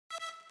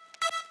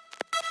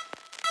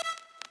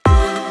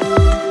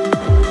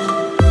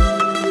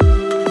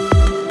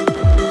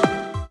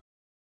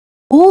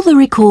All the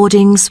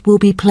recordings will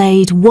be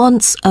played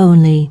once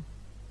only.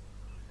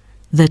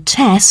 The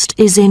test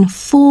is in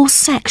 4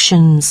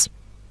 sections.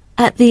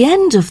 At the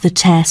end of the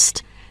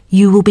test,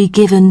 you will be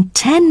given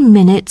 10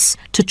 minutes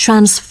to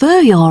transfer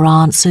your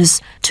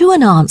answers to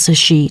an answer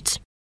sheet.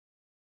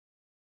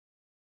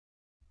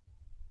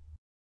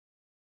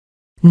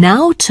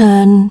 Now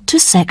turn to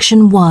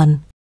Section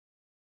 1.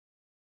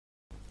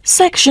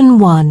 Section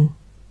 1.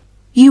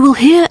 You will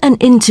hear an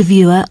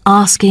interviewer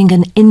asking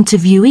an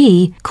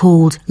interviewee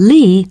called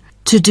Lee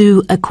to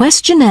do a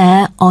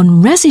questionnaire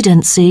on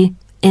residency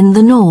in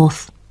the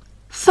North.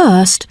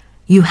 First,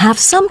 you have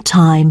some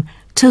time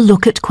to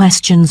look at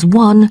questions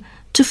 1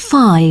 to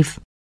 5.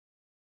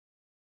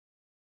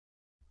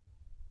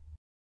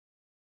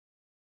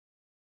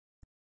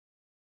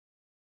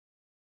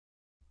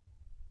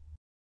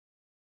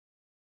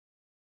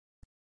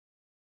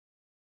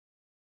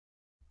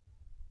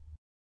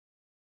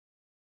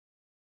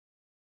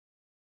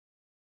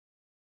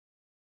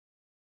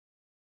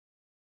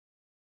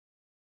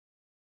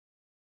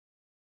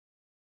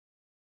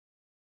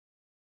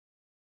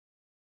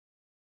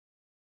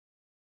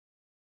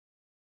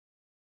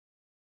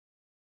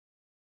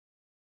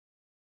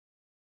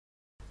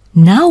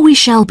 Now we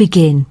shall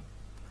begin.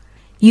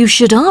 You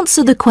should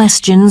answer the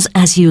questions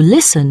as you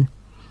listen,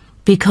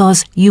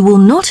 because you will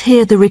not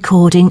hear the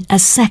recording a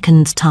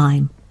second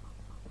time.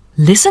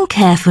 Listen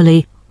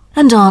carefully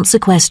and answer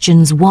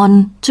questions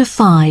 1 to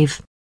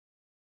 5.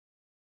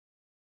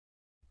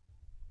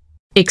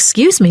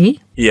 Excuse me?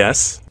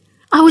 Yes?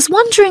 I was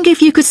wondering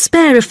if you could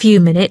spare a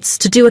few minutes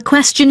to do a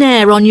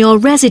questionnaire on your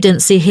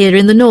residency here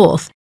in the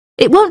North.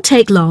 It won't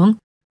take long.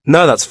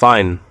 No, that's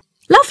fine.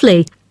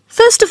 Lovely.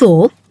 First of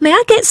all, may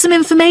I get some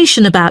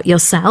information about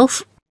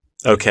yourself?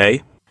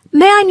 Okay.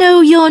 May I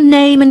know your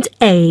name and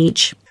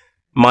age?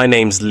 My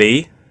name's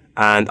Lee,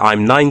 and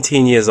I'm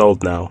 19 years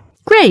old now.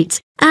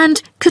 Great.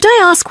 And could I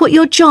ask what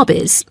your job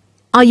is?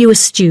 Are you a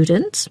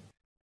student?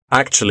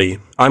 Actually,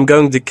 I'm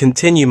going to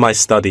continue my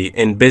study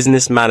in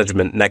business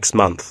management next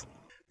month.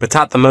 But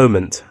at the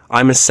moment,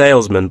 I'm a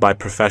salesman by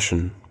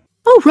profession.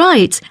 Oh,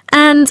 right.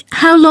 And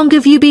how long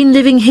have you been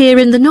living here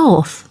in the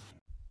North?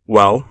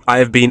 Well, I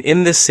have been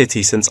in this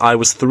city since I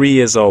was 3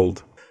 years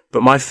old,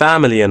 but my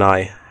family and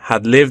I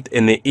had lived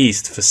in the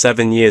East for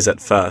 7 years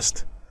at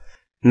first.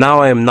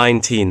 Now I am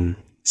 19,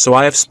 so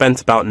I have spent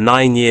about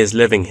 9 years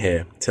living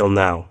here till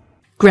now.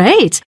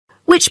 Great.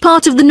 Which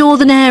part of the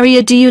northern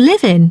area do you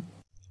live in?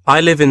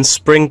 I live in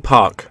Spring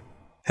Park.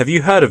 Have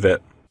you heard of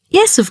it?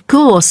 Yes, of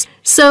course.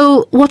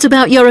 So, what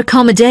about your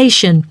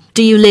accommodation?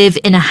 Do you live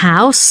in a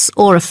house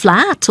or a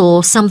flat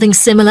or something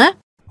similar?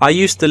 I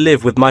used to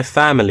live with my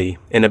family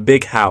in a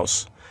big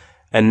house,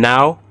 and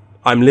now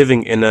I'm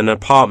living in an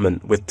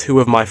apartment with 2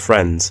 of my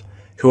friends,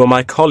 who are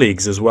my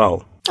colleagues as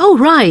well. Oh,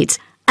 right.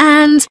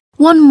 And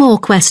one more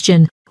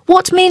question.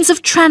 What means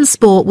of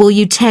transport will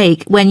you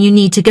take when you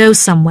need to go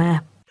somewhere?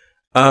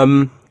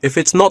 If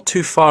it's not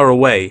too far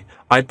away,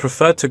 I'd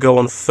prefer to go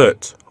on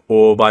foot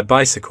or by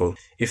bicycle.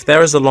 If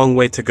there is a long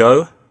way to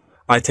go,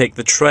 I take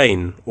the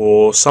train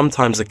or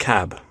sometimes a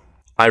cab.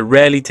 I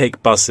rarely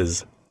take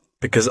buses,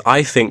 because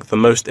I think the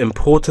most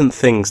important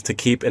things to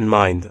keep in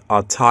mind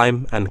are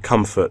time and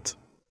comfort.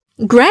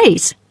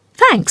 Great.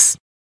 Thanks.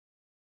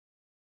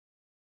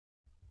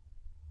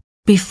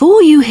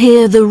 Before you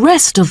hear the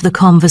rest of the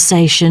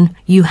conversation,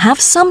 you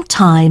have some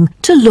time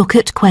to look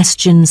at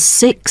questions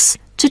 6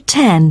 to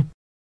 10.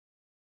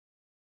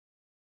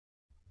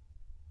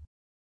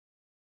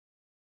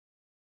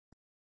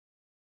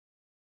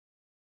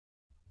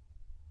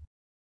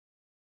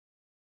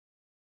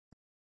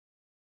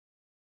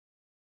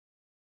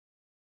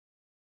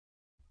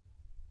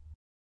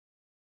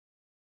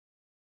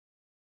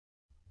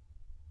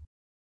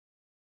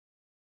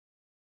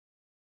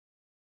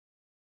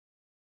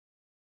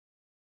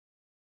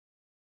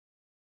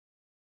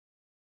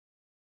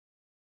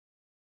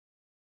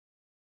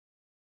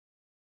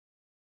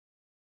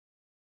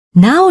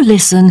 Now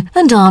listen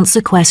and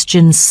answer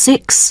questions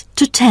 6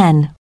 to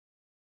 10.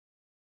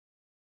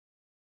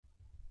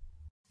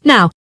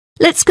 Now,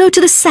 let's go to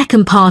the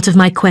second part of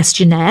my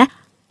questionnaire.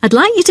 I'd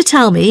like you to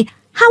tell me,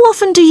 how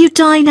often do you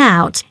dine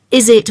out?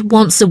 Is it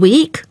once a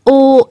week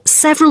or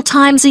several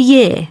times a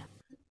year?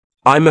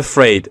 I'm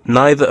afraid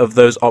neither of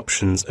those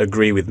options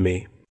agree with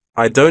me.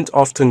 I don't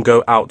often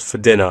go out for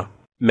dinner,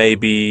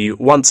 maybe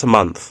once a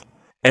month.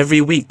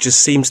 Every week just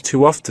seems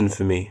too often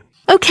for me.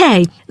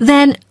 OK,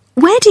 then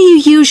where do you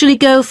usually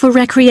go for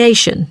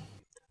recreation?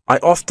 I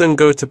often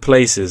go to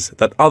places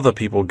that other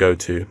people go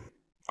to.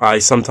 I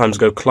sometimes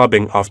go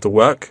clubbing after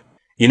work.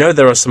 You know,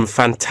 there are some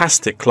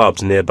fantastic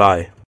clubs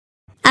nearby.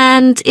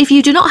 And if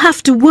you do not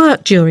have to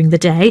work during the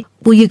day,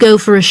 will you go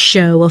for a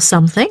show or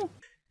something?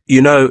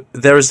 You know,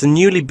 there is a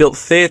newly built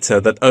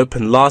theatre that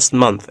opened last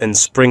month in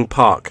Spring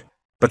Park,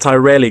 but I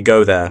rarely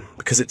go there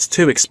because it's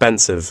too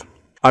expensive.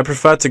 I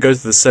prefer to go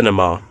to the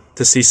cinema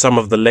to see some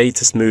of the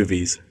latest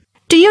movies.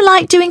 Do you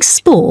like doing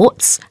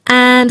sports?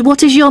 And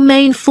what is your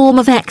main form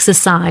of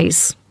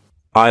exercise?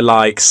 I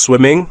like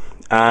swimming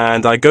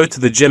and I go to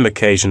the gym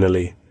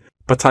occasionally,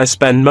 but I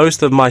spend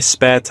most of my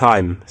spare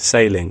time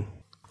sailing.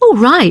 All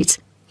right.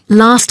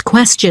 Last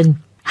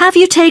question. Have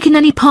you taken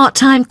any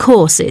part-time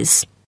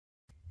courses?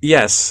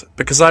 Yes,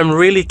 because I'm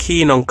really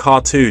keen on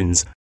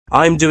cartoons.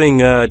 I'm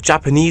doing a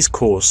Japanese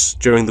course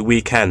during the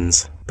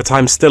weekends, but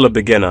I'm still a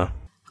beginner.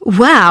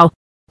 Wow,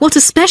 what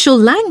a special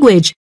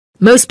language.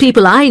 Most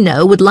people I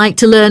know would like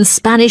to learn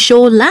Spanish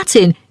or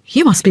Latin.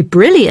 You must be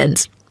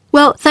brilliant.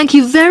 Well, thank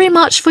you very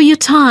much for your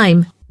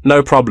time.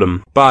 No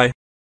problem. Bye.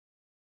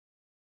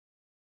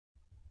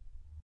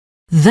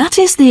 That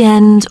is the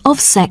end of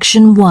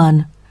section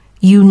 1.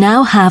 You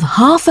now have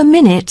half a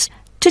minute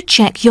to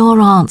check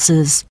your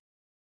answers.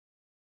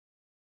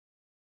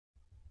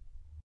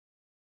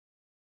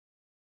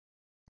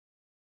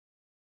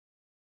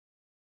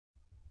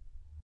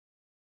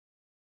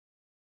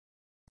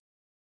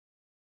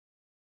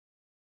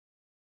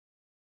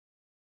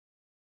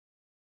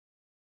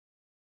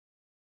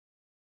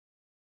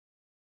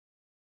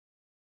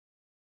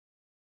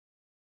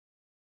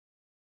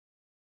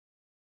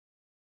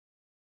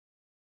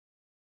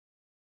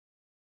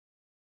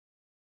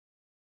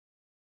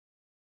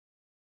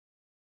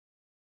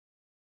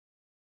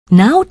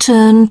 Now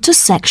turn to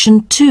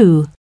section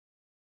 2.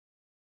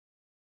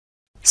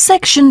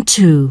 Section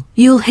 2.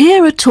 You'll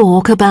hear a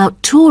talk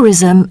about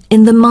tourism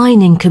in the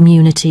mining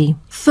community.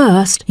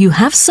 First, you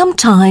have some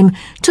time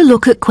to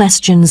look at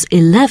questions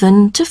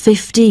 11 to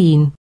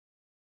 15.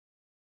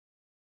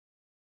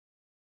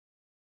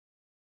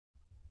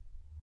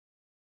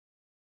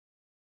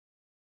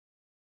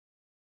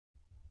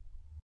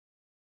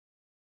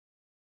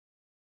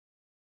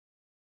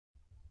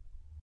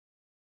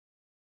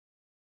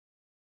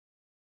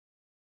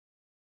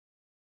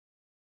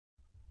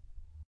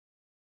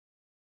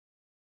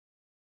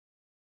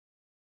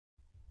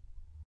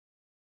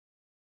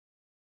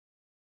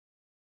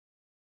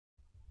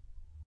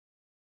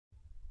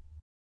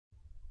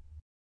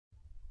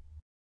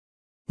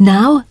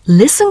 Now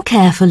listen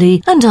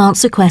carefully and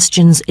answer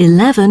questions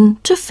 11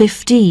 to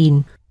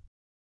 15.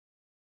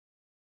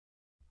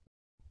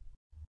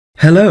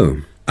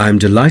 Hello, I'm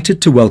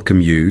delighted to welcome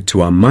you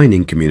to our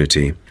mining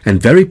community and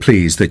very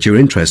pleased that you're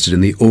interested in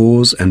the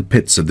ores and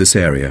pits of this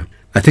area.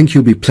 I think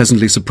you'll be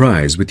pleasantly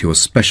surprised with your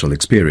special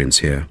experience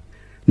here.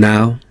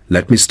 Now,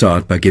 let me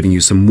start by giving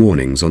you some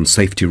warnings on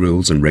safety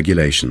rules and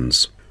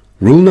regulations.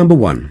 Rule number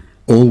 1.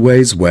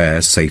 Always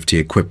wear safety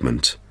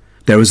equipment.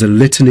 There is a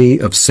litany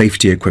of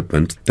safety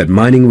equipment that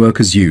mining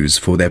workers use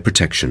for their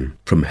protection,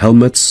 from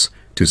helmets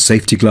to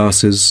safety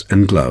glasses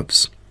and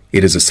gloves.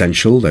 It is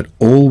essential that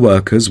all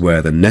workers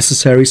wear the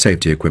necessary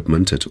safety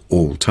equipment at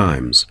all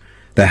times.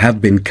 There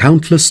have been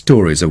countless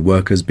stories of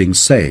workers being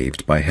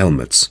saved by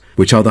helmets,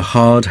 which are the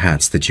hard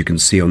hats that you can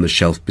see on the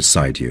shelf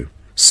beside you.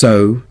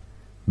 So,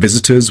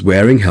 visitors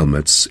wearing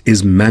helmets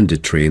is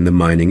mandatory in the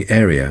mining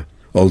area,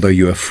 although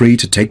you are free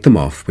to take them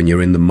off when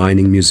you're in the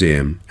mining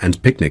museum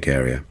and picnic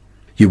area.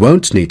 You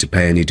won't need to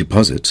pay any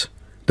deposit,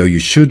 though you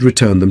should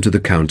return them to the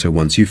counter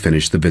once you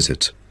finish the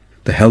visit.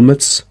 The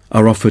helmets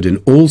are offered in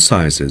all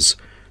sizes,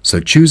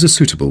 so choose a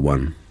suitable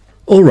one.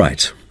 All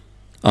right.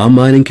 Our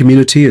mining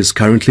community is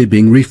currently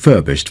being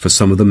refurbished for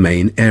some of the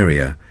main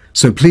area,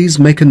 so please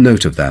make a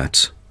note of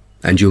that,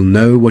 and you'll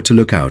know what to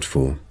look out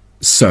for.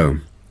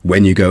 So,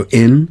 when you go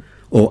in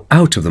or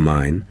out of the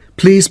mine,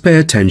 please pay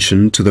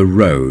attention to the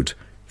road,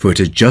 for it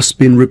has just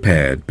been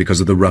repaired because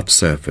of the rough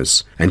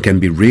surface and can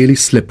be really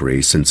slippery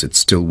since it's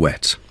still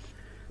wet.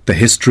 The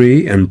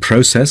history and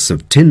process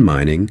of tin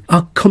mining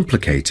are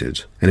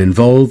complicated and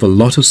involve a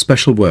lot of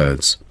special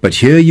words, but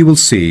here you will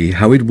see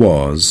how it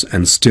was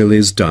and still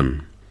is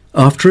done.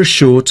 After a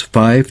short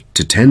 5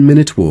 to 10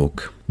 minute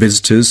walk,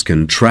 visitors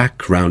can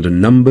track round a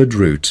numbered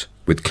route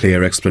with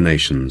clear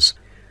explanations.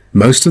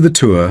 Most of the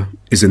tour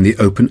is in the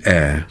open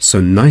air, so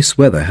nice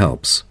weather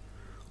helps.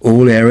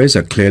 All areas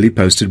are clearly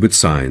posted with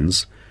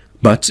signs,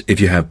 but if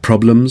you have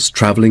problems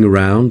travelling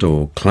around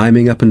or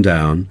climbing up and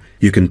down,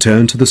 you can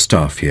turn to the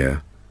staff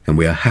here, and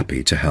we are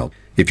happy to help.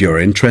 If you're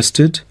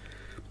interested,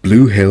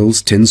 Blue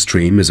Hills Tin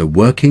Stream is a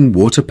working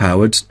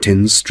water-powered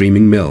tin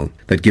streaming mill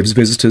that gives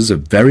visitors a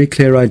very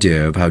clear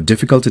idea of how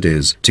difficult it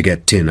is to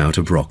get tin out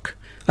of rock.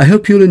 I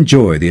hope you'll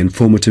enjoy the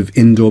informative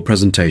indoor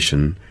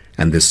presentation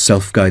and this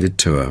self-guided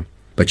tour,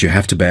 but you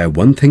have to bear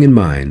one thing in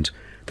mind,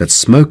 that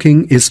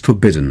smoking is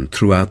forbidden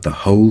throughout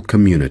the whole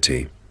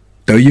community.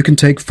 Though you can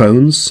take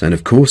phones and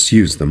of course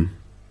use them,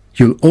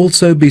 you'll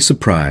also be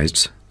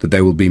surprised that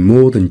there will be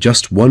more than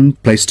just one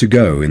place to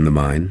go in the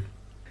mine.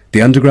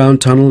 The underground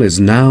tunnel is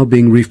now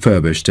being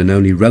refurbished and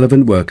only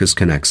relevant workers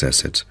can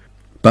access it.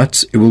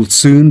 But it will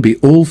soon be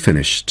all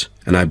finished,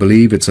 and I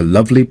believe it's a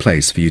lovely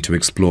place for you to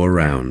explore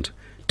around.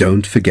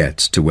 Don't forget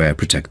to wear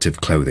protective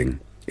clothing.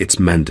 It's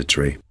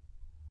mandatory.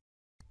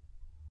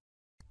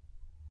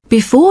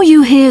 Before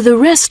you hear the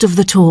rest of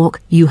the talk,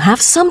 you have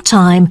some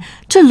time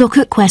to look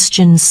at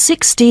questions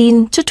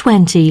 16 to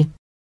 20.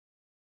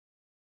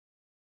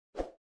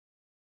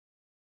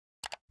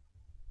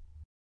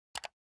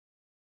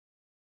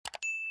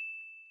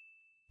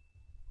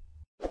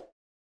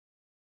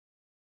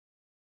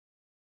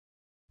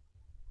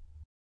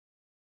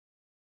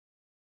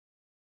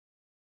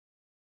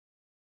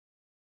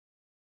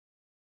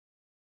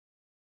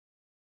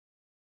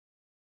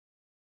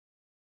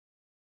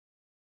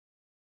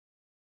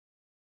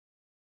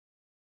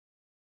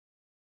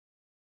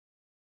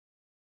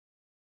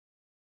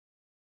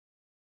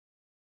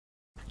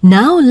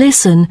 Now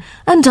listen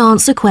and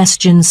answer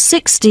questions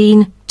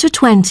 16 to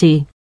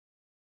 20.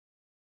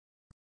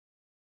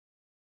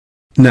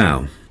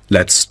 Now,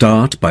 let's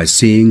start by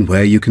seeing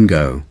where you can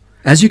go.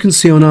 As you can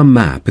see on our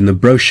map in the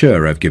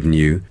brochure I've given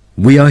you,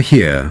 we are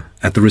here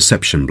at the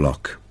reception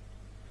block.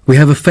 We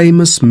have a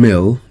famous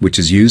mill which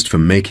is used for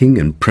making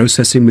and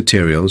processing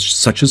materials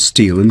such as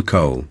steel and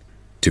coal.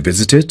 To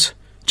visit it,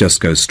 just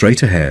go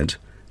straight ahead,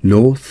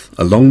 north,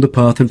 along the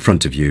path in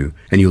front of you,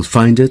 and you'll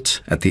find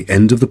it at the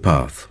end of the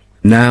path.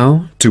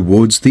 Now,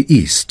 towards the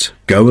east,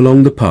 go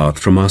along the path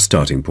from our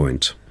starting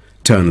point.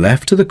 Turn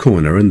left to the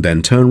corner and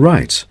then turn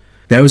right.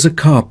 There is a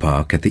car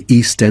park at the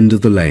east end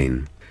of the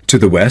lane. To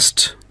the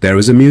west, there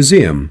is a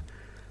museum.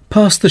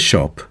 Past the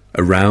shop,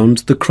 around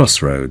the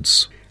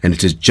crossroads, and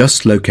it is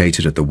just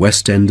located at the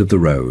west end of the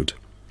road.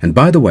 And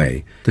by the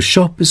way, the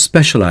shop is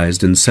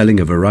specialized in selling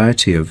a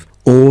variety of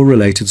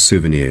ore-related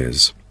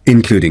souvenirs,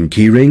 including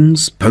key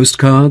rings,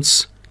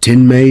 postcards,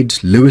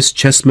 tin-made Lewis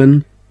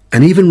chessmen,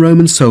 and even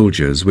Roman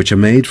soldiers which are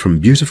made from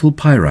beautiful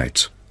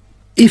pyrite.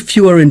 If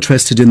you are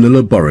interested in the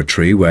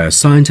laboratory where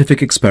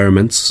scientific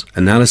experiments,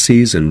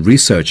 analyses and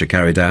research are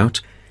carried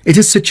out, it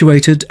is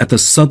situated at the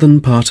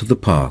southern part of the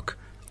park,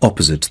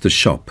 opposite the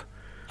shop.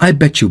 I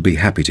bet you'll be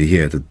happy to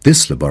hear that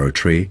this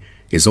laboratory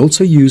is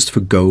also used for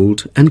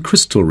gold and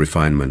crystal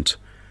refinement,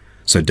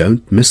 so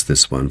don't miss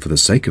this one for the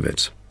sake of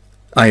it.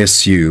 I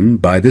assume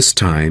by this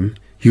time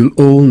you'll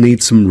all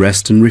need some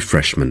rest and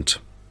refreshment.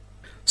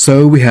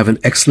 So we have an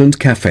excellent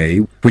cafe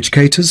which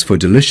caters for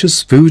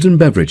delicious food and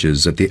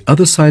beverages at the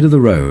other side of the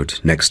road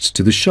next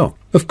to the shop.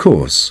 Of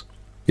course,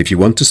 if you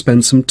want to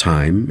spend some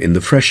time in the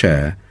fresh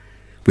air,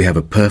 we have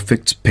a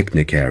perfect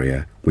picnic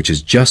area which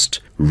is just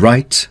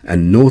right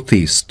and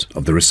northeast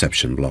of the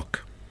reception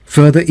block.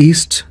 Further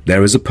east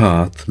there is a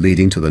path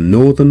leading to the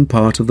northern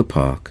part of the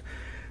park,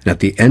 and at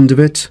the end of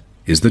it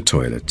is the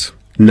toilet.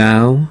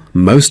 Now,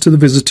 most of the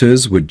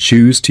visitors would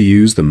choose to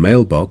use the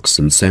mailbox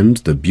and send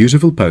the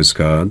beautiful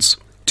postcards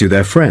to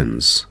their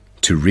friends.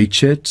 To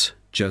reach it,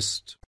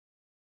 just...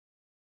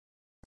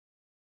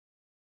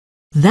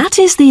 That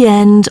is the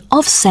end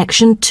of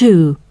section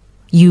 2.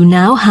 You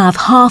now have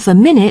half a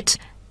minute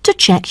to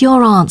check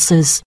your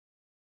answers.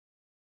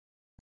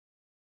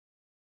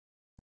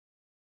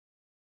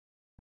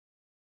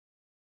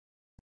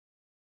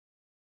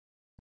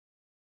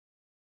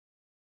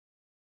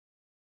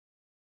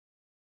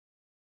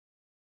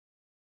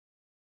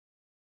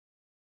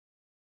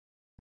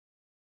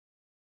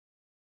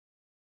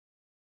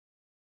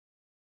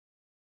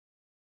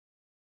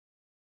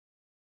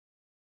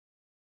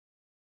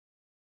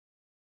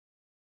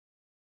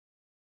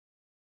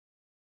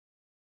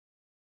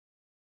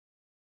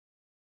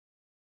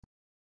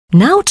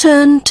 Now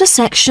turn to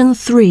section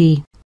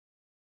 3.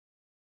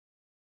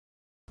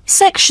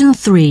 Section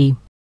 3.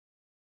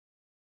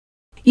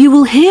 You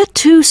will hear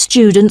two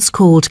students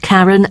called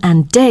Karen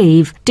and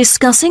Dave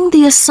discussing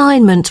the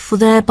assignment for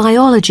their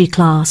biology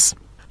class.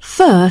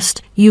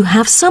 First, you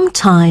have some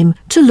time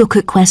to look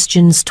at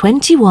questions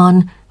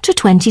 21 to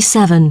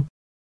 27.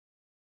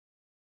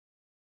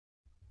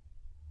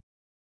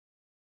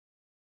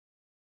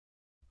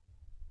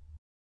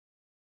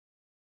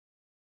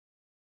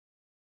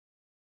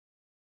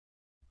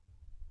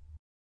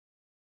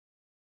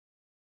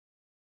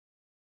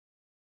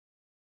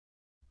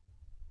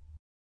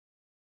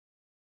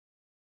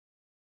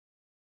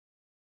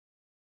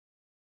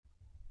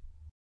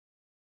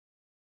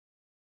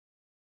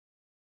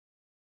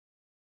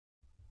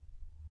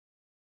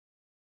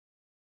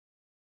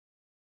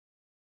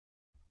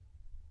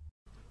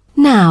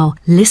 Now,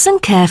 listen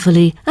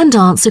carefully and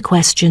answer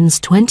questions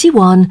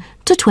 21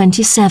 to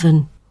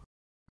 27.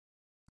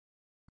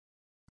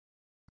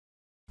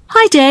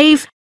 Hi,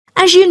 Dave.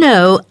 As you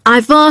know,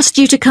 I've asked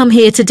you to come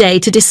here today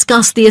to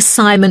discuss the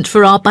assignment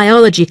for our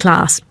biology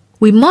class.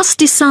 We must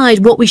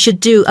decide what we should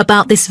do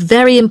about this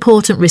very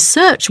important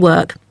research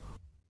work.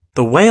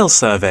 The whale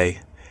survey.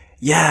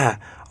 Yeah,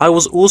 I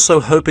was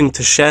also hoping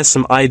to share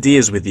some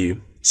ideas with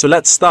you. So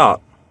let's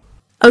start.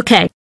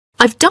 OK.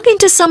 I've dug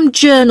into some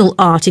journal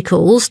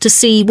articles to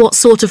see what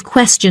sort of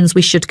questions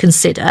we should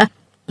consider.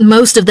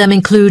 Most of them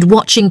include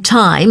watching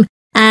time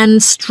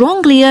and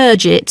strongly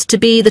urge it to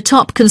be the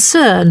top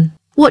concern.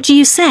 What do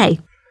you say?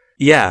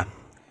 Yeah,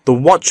 the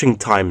watching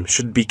time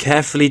should be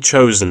carefully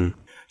chosen,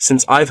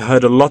 since I've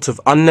heard a lot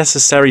of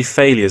unnecessary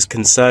failures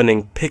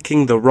concerning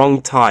picking the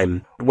wrong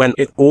time when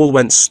it all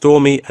went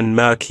stormy and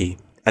murky,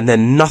 and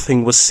then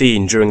nothing was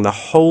seen during the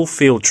whole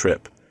field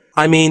trip.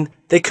 I mean,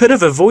 they could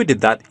have avoided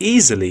that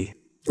easily.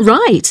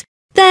 Right.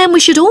 Then we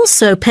should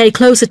also pay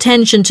close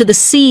attention to the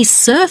sea's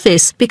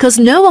surface because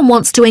no one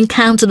wants to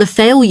encounter the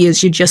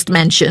failures you just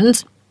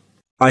mentioned.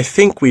 I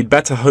think we'd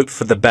better hope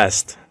for the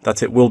best,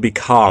 that it will be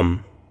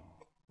calm,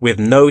 with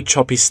no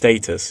choppy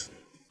status.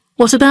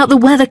 What about the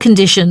weather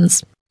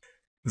conditions?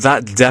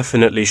 That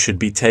definitely should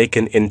be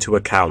taken into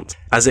account,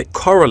 as it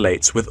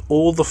correlates with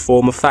all the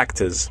former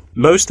factors.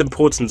 Most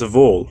important of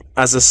all,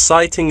 as a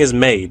sighting is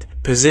made,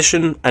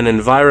 position and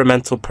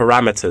environmental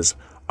parameters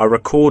are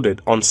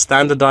recorded on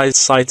standardized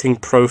sighting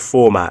pro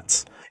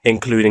formats,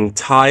 including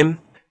time,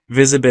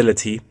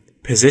 visibility,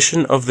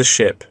 position of the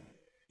ship,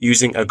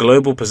 using a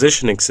global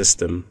positioning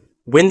system,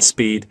 wind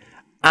speed,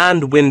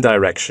 and wind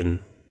direction.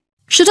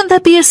 Shouldn't there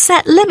be a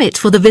set limit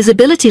for the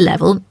visibility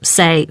level,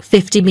 say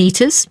 50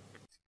 meters?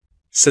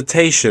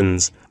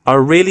 Cetaceans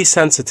are really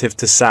sensitive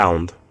to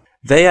sound.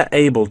 They are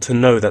able to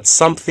know that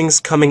something's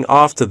coming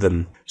after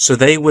them, so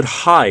they would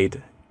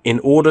hide in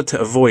order to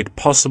avoid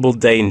possible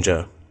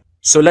danger.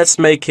 So let's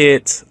make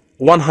it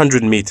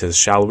 100 meters,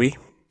 shall we?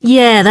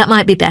 Yeah, that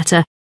might be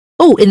better.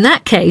 Oh, in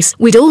that case,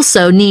 we'd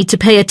also need to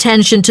pay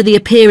attention to the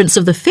appearance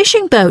of the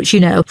fishing boats,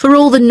 for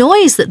all the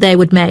noise that they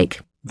would make.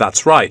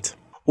 That's right.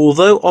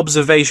 Although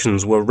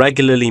observations were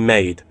regularly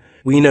made,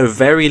 we know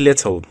very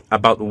little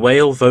about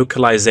whale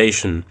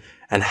vocalization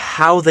and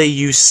how they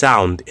use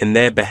sound in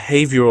their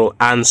behavioral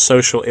and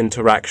social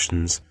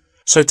interactions.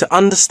 So to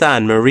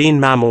understand marine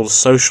mammals'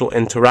 social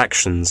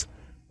interactions,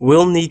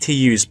 we'll need to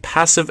use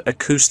passive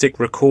acoustic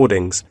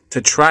recordings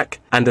to track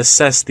and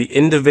assess the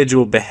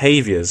individual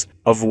behaviors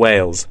of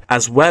whales,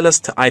 as well as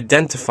to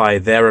identify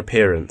their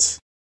appearance.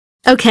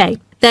 Okay,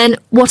 then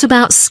what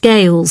about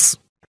scales?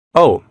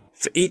 Oh,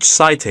 for each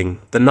sighting,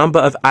 the number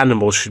of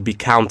animals should be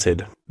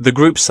counted. The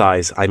group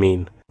size, I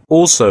mean.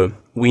 Also,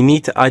 we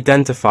need to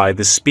identify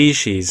the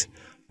species,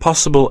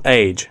 possible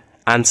age,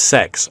 and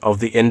sex of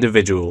the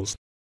individuals.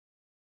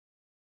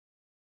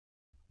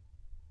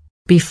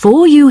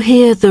 Before you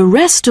hear the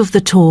rest of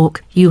the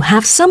talk, you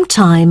have some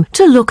time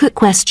to look at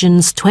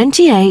questions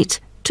 28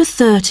 to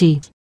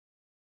 30.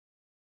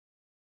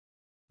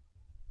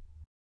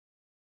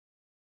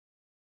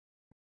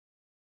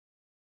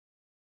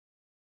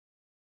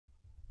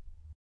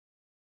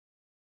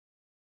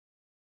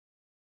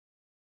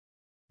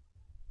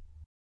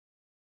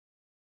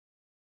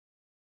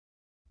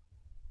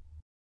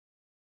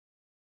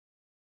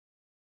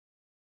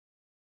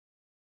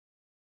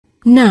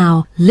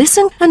 Now,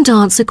 listen and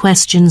answer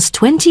questions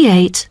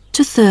 28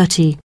 to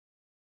 30.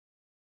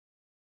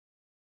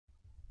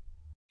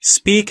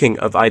 Speaking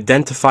of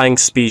identifying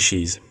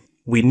species,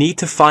 we need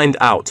to find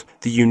out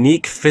the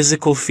unique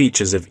physical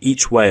features of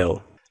each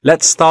whale.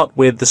 Let's start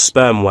with the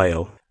sperm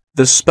whale.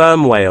 The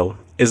sperm whale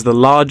is the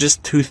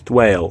largest toothed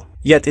whale,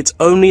 yet it's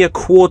only a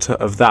quarter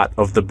of that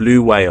of the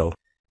blue whale.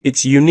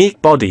 Its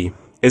unique body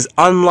is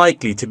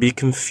unlikely to be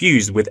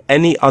confused with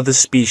any other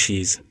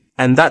species,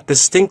 and that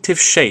distinctive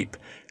shape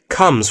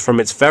comes from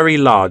its very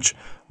large,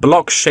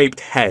 block-shaped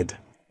head,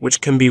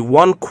 which can be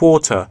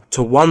 1/4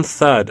 to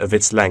 1/3 of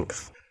its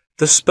length.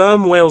 The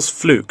sperm whale's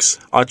flukes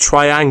are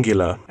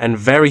triangular and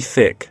very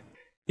thick.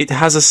 It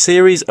has a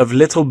series of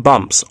little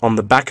bumps on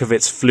the back of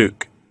its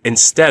fluke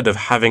instead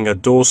of having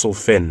a dorsal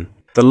fin.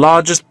 The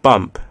largest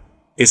bump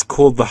is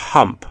called the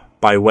hump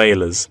by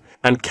whalers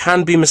and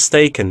can be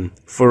mistaken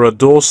for a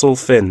dorsal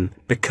fin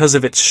because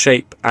of its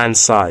shape and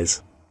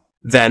size.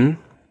 Then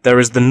there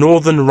is the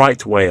northern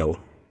right whale.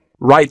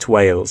 Right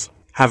whales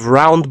have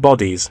round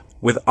bodies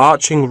with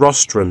arching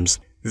rostrums,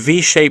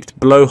 V-shaped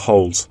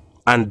blowholes,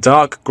 and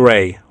dark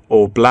grey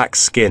or black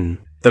skin.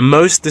 The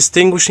most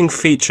distinguishing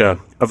feature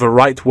of a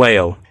right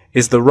whale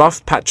is the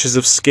rough patches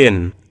of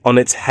skin on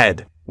its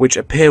head, which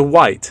appear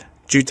white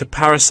due to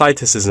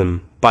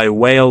parasitism by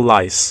whale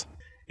lice.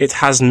 It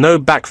has no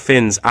back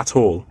fins at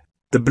all.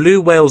 The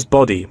blue whale's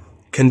body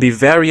can be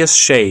various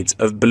shades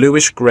of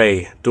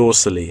bluish-grey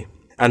dorsally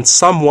and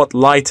somewhat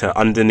lighter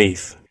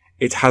underneath.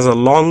 It has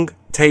a long,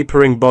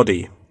 tapering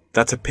body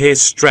that appears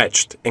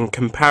stretched in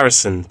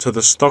comparison to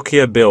the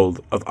stockier build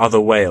of other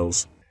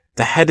whales.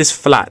 The head is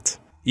flat,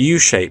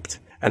 U-shaped,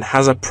 and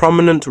has a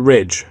prominent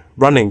ridge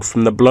running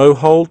from the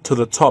blowhole to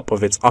the top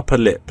of its upper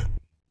lip.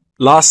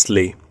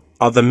 Lastly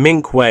are the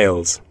minke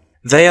whales.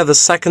 They are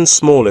the second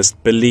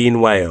smallest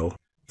baleen whale.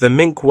 The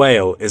minke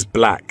whale is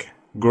black,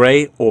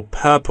 grey or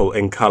purple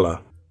in colour.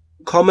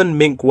 Common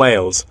minke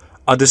whales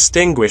are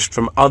distinguished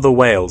from other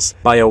whales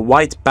by a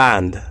white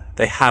band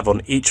they have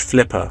on each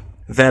flipper.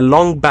 Their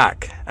long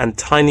back and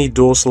tiny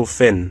dorsal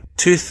fin,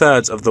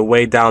 2/3 of the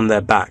way down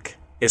their back,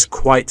 is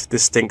quite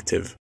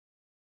distinctive.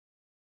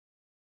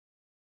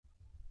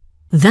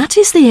 That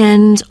is the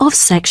end of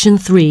section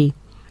 3.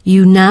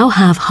 You now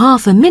have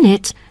half a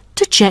minute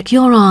to check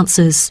your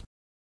answers.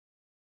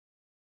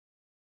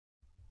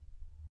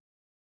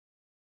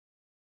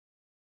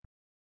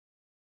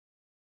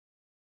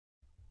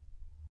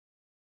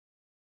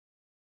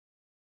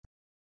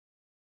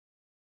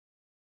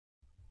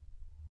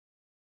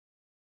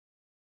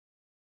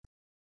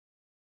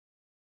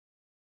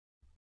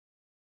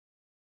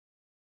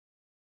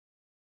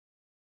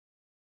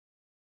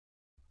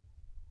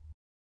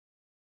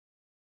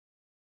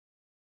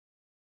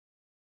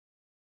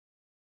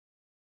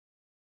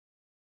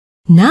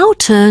 Now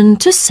turn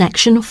to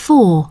section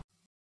 4.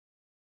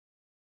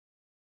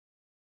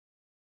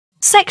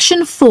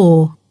 Section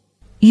 4.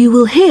 You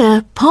will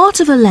hear part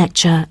of a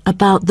lecture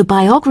about the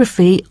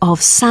biography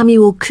of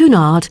Samuel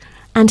Cunard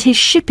and his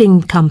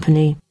shipping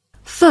company.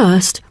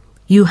 First,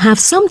 you have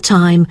some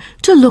time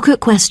to look at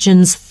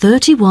questions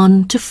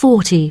 31 to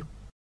 40.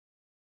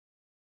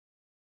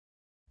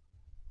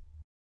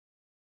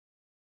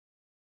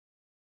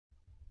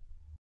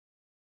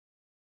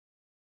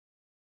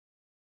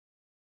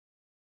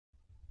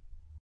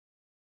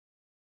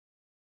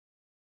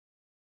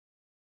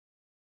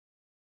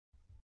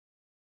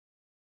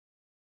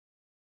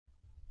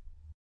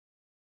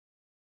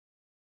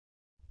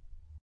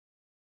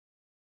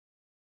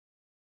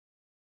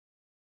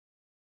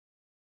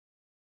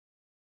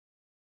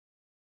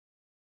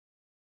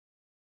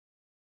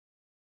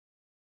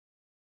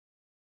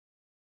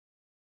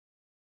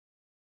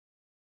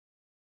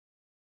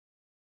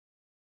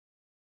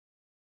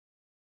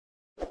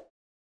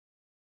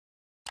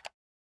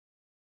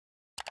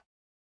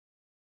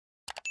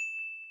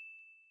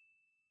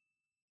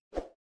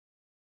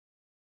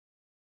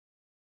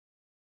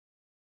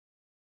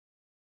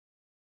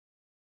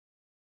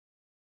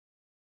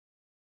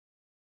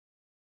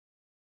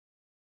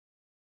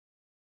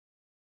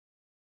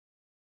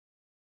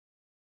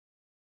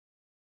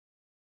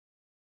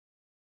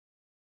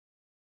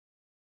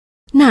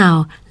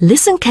 Now,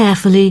 listen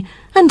carefully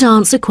and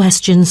answer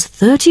questions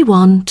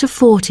 31 to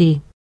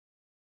 40.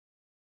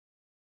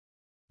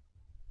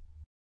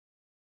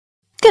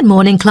 Good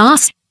morning,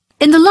 class.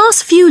 In the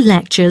last few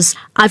lectures,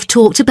 I've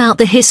talked about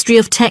the history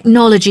of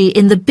technology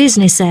in the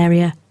business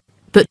area.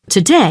 But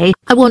today,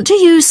 I want to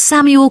use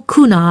Samuel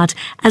Cunard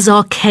as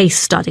our case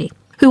study,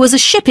 who was a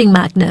shipping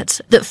magnate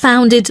that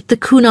founded the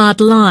Cunard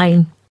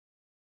Line.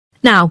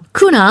 Now,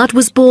 Cunard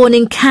was born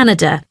in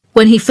Canada.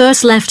 When he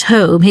first left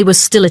home, he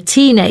was still a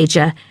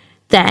teenager.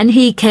 Then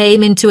he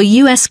came into a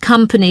US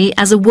company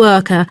as a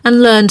worker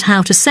and learned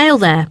how to sail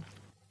there.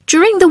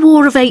 During the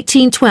War of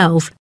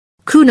 1812,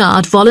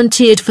 Cunard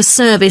volunteered for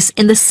service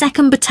in the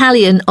 2nd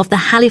Battalion of the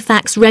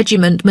Halifax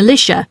Regiment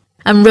Militia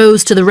and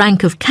rose to the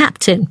rank of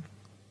captain.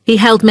 He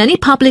held many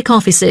public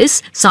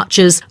offices, such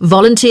as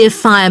volunteer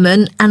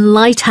fireman and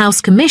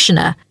lighthouse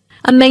commissioner,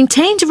 and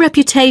maintained a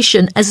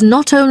reputation as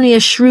not only a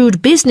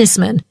shrewd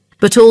businessman,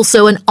 but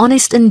also an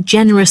honest and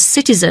generous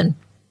citizen.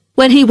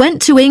 When he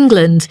went to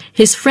England,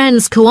 his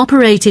friends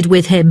cooperated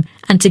with him,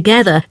 and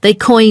together they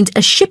coined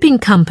a shipping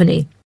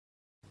company.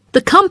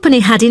 The company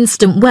had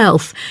instant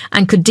wealth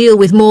and could deal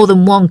with more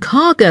than one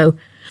cargo,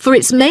 for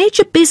its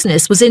major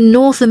business was in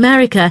North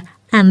America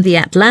and the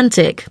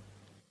Atlantic.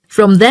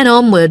 From then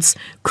onwards,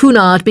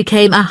 Cunard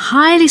became a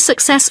highly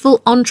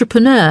successful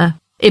entrepreneur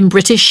in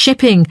British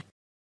shipping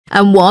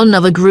and one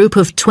of a group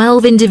of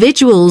 12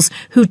 individuals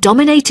who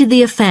dominated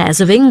the affairs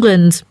of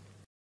England.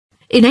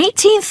 In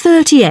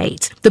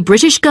 1838, the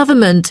British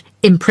government,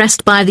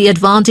 impressed by the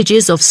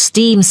advantages of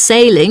steam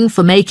sailing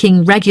for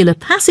making regular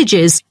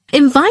passages,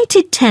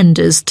 invited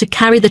tenders to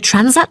carry the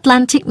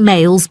transatlantic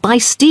mails by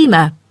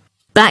steamer.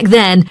 Back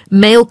then,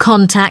 mail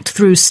contact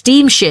through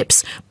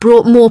steamships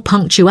brought more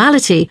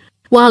punctuality,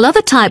 while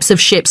other types of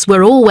ships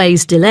were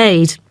always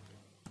delayed.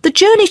 The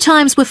journey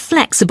times were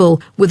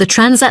flexible, with a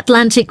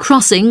transatlantic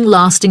crossing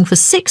lasting for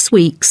 6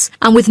 weeks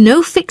and with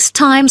no fixed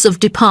times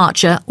of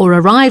departure or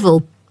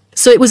arrival.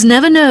 So it was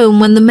never known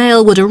when the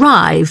mail would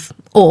arrive,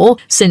 or,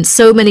 since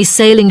so many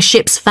sailing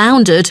ships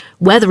foundered,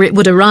 whether it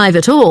would arrive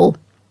at all.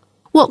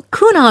 What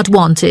Cunard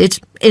wanted,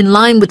 in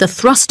line with the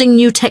thrusting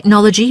new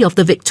technology of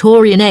the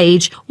Victorian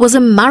age, was a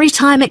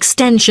maritime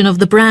extension of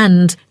the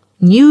brand,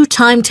 new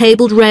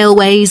timetabled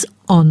railways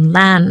on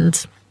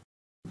land.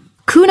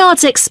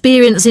 Cunard's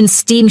experience in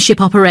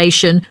steamship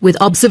operation,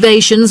 with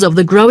observations of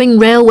the growing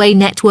railway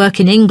network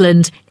in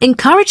England,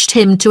 encouraged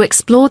him to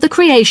explore the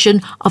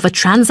creation of a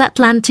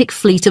transatlantic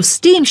fleet of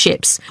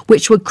steamships,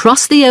 which would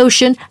cross the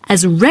ocean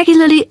as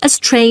regularly as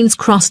trains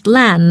crossed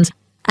land,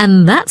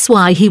 and that's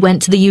why he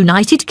went to the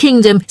United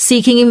Kingdom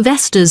seeking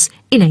investors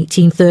in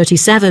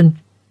 1837.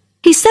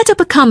 He set up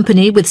a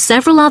company with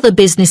several other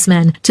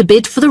businessmen to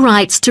bid for the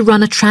rights to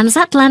run a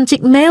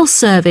transatlantic mail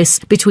service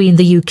between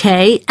the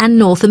UK and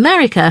North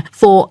America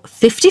for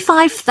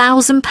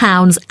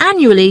 £55,000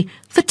 annually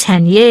for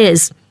 10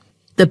 years.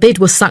 The bid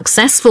was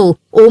successful.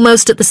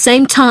 Almost at the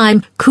same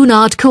time,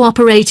 Cunard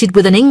cooperated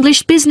with an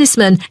English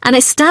businessman and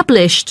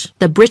established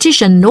the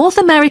British and North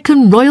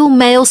American Royal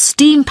Mail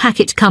Steam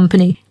Packet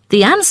Company,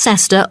 the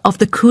ancestor of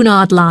the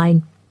Cunard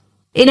Line.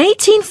 In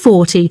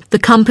 1840, the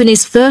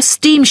company's first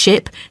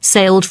steamship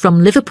sailed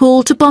from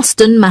Liverpool to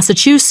Boston,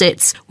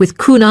 Massachusetts, with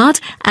Cunard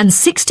and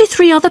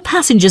 63 other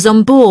passengers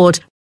on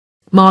board,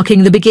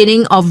 marking the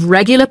beginning of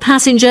regular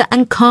passenger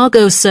and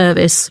cargo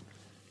service.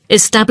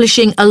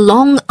 Establishing a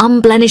long,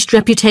 unblemished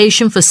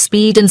reputation for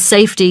speed and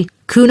safety,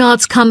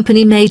 Cunard's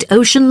company made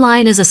ocean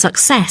liners a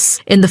success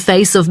in the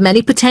face of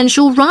many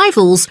potential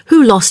rivals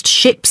who lost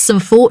ships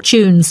and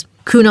fortunes.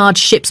 Cunard's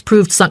ships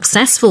proved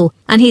successful,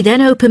 and he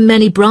then opened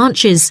many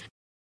branches.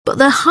 But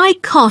the high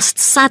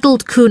costs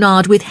saddled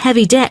Cunard with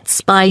heavy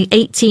debts by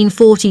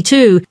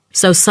 1842,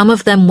 so some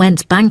of them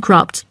went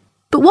bankrupt.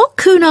 But what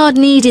Cunard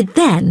needed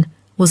then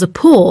was a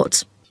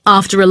port.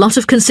 After a lot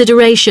of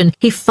consideration,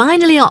 he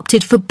finally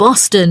opted for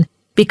Boston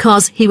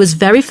because he was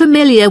very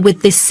familiar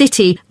with this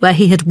city where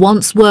he had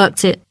once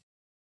worked it.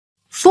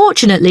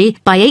 Fortunately,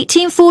 by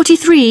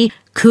 1843,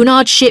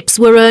 Cunard's ships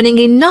were earning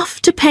enough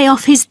to pay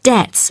off his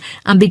debts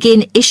and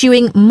begin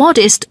issuing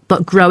modest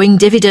but growing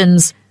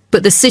dividends.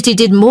 But the city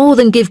did more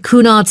than give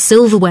Cunard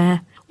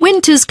silverware.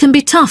 Winters can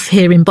be tough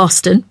here in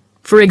Boston.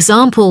 For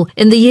example,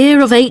 in the year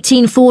of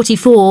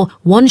 1844,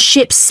 one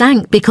ship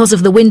sank because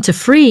of the winter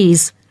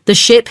freeze. The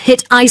ship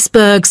hit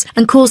icebergs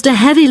and caused a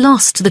heavy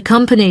loss to the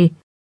company.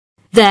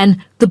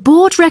 Then, the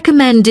board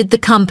recommended the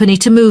company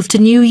to move to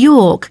New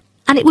York,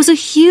 and it was a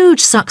huge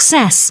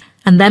success,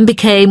 and then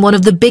became one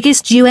of the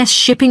biggest US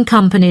shipping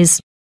companies.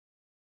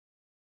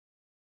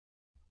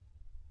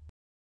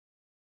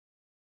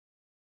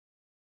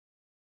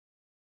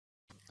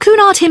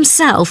 Cunard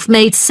himself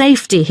made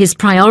safety his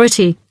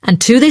priority,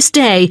 and to this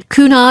day,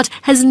 Cunard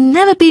has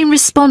never been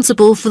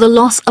responsible for the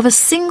loss of a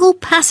single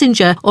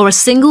passenger or a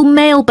single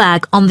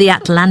mailbag on the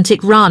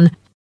Atlantic run.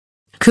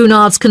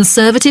 Cunard's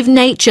conservative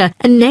nature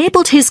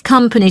enabled his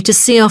company to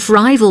see off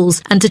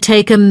rivals and to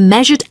take a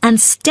measured and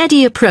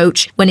steady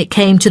approach when it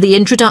came to the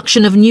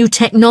introduction of new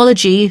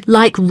technology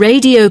like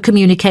radio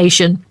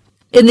communication.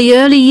 In the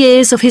early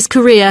years of his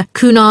career,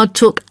 Cunard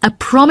took a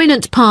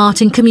prominent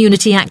part in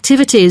community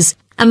activities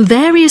and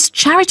various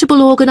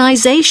charitable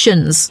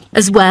organisations,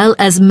 as well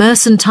as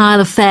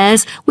mercantile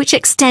affairs which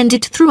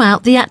extended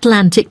throughout the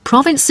Atlantic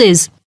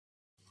provinces.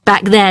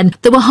 Back then,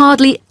 there were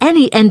hardly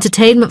any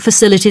entertainment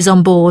facilities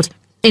on board.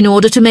 In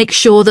order to make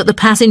sure that the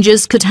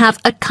passengers could have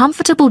a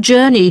comfortable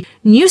journey,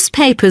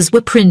 newspapers were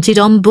printed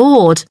on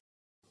board.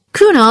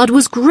 Cunard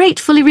was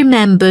gratefully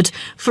remembered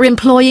for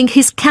employing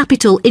his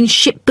capital in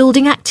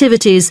shipbuilding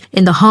activities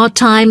in the hard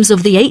times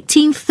of the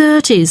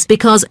 1830s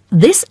because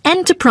this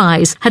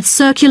enterprise had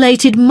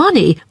circulated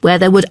money where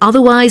there would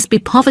otherwise be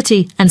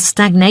poverty and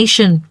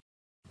stagnation.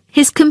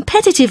 His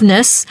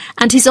competitiveness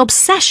and his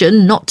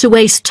obsession not to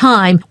waste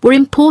time were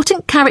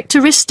important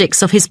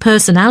characteristics of his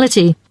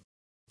personality.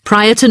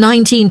 Prior to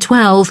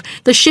 1912,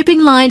 the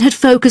shipping line had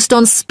focused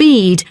on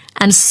speed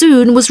and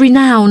soon was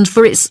renowned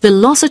for its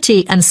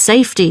velocity and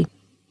safety.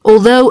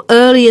 Although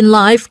early in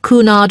life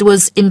Cunard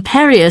was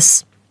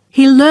imperious,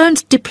 he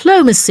learned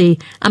diplomacy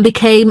and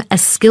became a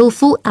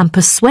skillful and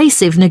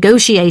persuasive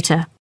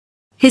negotiator.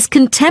 His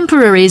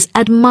contemporaries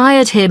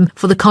admired him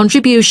for the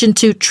contribution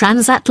to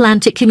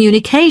transatlantic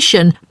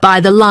communication by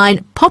the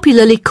line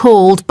popularly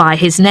called by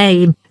his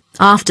name.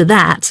 After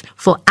that,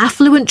 for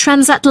affluent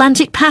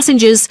transatlantic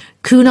passengers,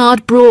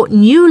 Cunard brought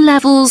new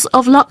levels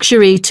of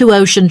luxury to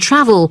ocean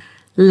travel: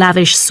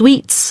 lavish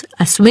suites,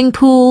 a swimming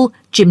pool,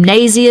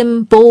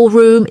 gymnasium,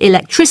 ballroom,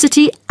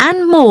 electricity,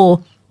 and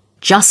more,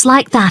 just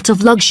like that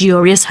of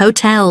luxurious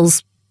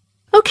hotels.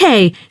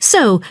 Okay,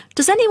 so,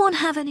 does anyone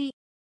have any?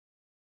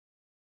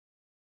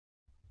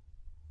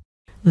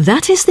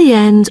 That is the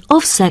end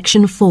of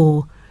section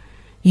 4.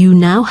 You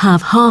now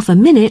have half a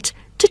minute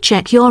to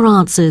check your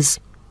answers.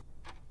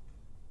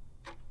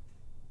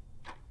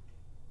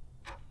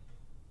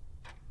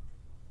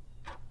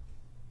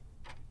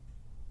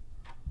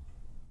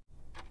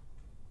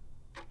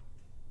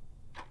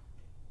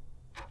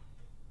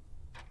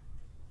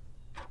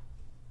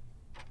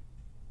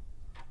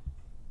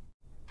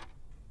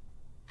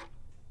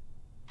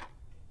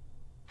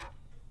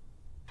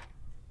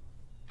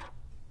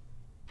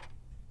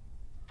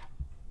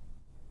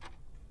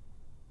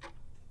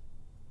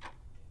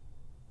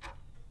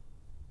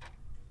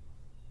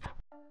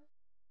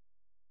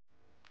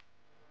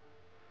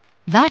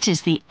 That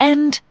is the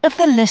end of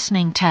the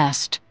listening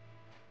test.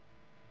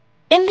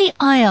 In the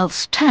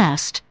IELTS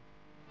test,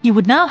 you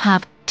would now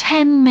have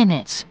 10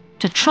 minutes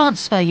to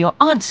transfer your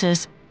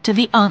answers to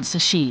the answer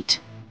sheet.